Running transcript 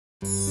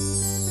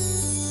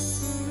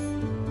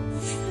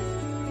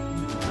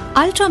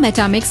Ultra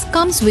Metamix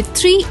comes with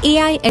 3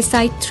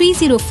 AISI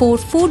 304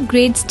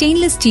 food-grade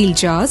stainless steel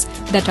jars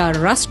that are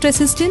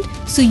rust-resistant,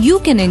 so you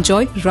can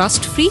enjoy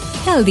rust-free,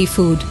 healthy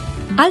food.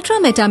 Ultra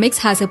Metamix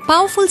has a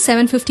powerful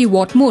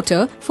 750-watt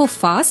motor for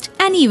fast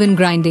and even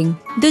grinding.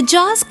 The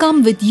jars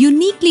come with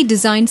uniquely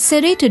designed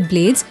serrated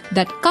blades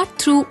that cut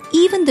through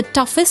even the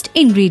toughest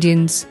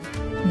ingredients.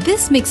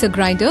 This mixer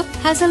grinder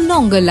has a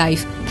longer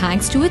life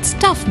thanks to its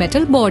tough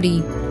metal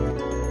body.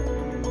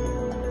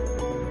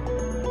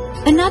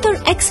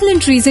 Another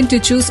excellent reason to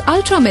choose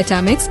Ultra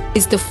Metamix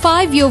is the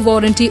 5-year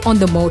warranty on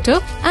the motor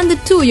and the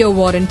 2-year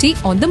warranty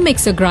on the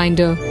mixer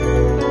grinder.